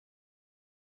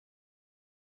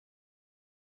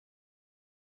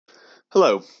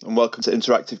Hello and welcome to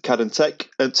Interactive CAD and Tech.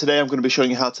 And today I'm going to be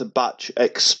showing you how to batch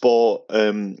export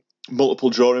multiple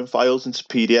drawing files into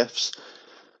PDFs.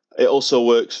 It also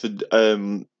works for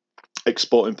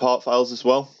exporting part files as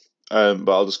well, but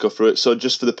I'll just go through it. So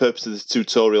just for the purpose of this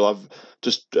tutorial, I've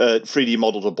just 3D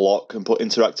modeled a block and put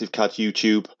Interactive CAD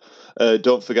YouTube.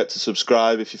 Don't forget to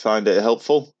subscribe if you find it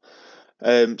helpful.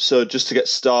 So just to get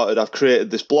started, I've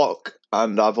created this block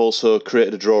and I've also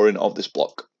created a drawing of this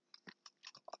block.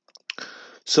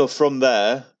 So from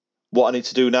there, what I need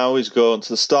to do now is go onto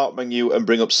the Start menu and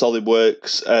bring up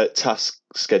Solidworks Task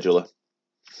Scheduler.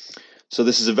 So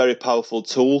this is a very powerful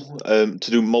tool to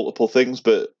do multiple things,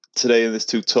 but today in this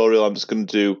tutorial I'm just going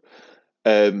to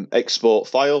do export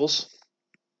files,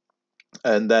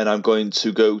 and then I'm going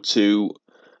to go to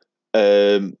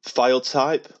file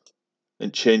type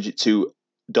and change it to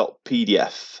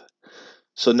 .pdf.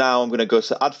 So now I'm going to go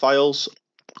to add files,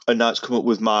 and now it's come up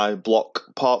with my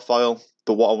block part file.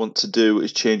 But what I want to do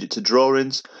is change it to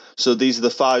drawings. So these are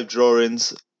the 5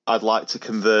 drawings I'd like to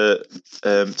convert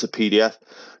to PDF.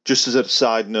 Just as a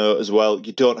side note as well,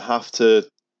 you don't have to.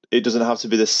 It doesn't have to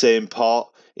be the same part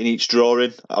in each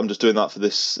drawing. I'm just doing that for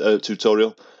this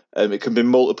tutorial. It can be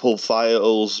multiple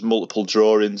files, multiple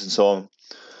drawings, and so on.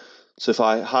 So if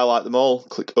I highlight them all,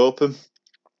 click open,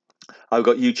 I've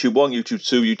got YouTube 1, YouTube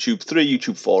 2, YouTube 3,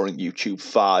 YouTube 4, and YouTube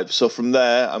 5. So from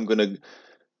there, I'm going to,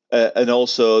 and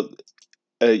also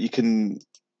you can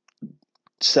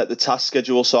set the task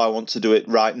schedule. So I want to do it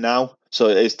right now. So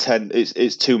it is 10.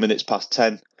 It's 2 minutes past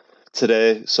 10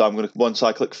 today. So I'm going to, once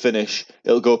I click finish,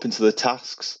 it'll go up into the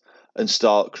tasks and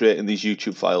start creating these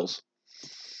YouTube files.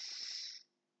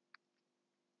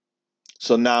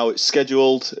 So now it's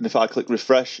scheduled, and if I click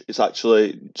refresh, it's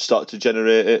actually started to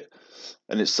generate it,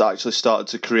 and it's actually started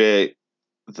to create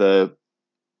the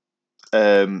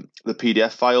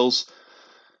PDF files.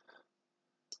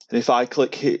 And if I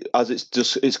click here, as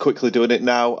it's quickly doing it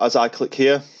now, as I click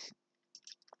here,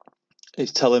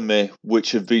 it's telling me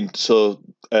which have been, so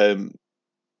file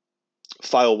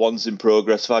 1's in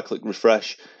progress. If I click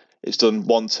refresh, it's done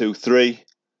 1, 2, 3.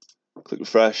 Click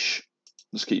refresh,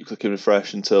 just keep clicking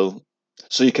refresh until,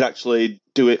 so you can actually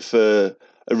do it for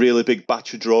a really big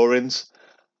batch of drawings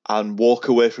and walk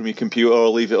away from your computer or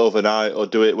leave it overnight or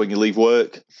do it when you leave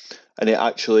work, and it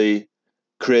actually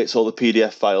creates all the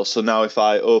PDF files. So now if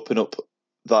I open up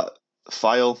that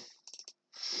file,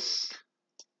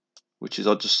 which is,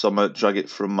 I'm going to drag it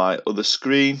from my other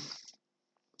screen,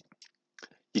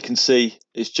 you can see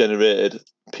it's generated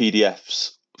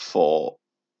PDFs for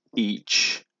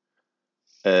each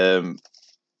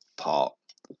part.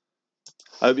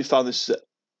 I hope you found this,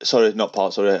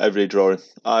 every drawing.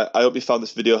 I hope you found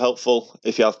this video helpful.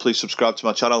 If you have, please subscribe to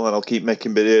my channel and I'll keep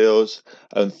making videos,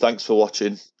 and thanks for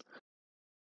watching.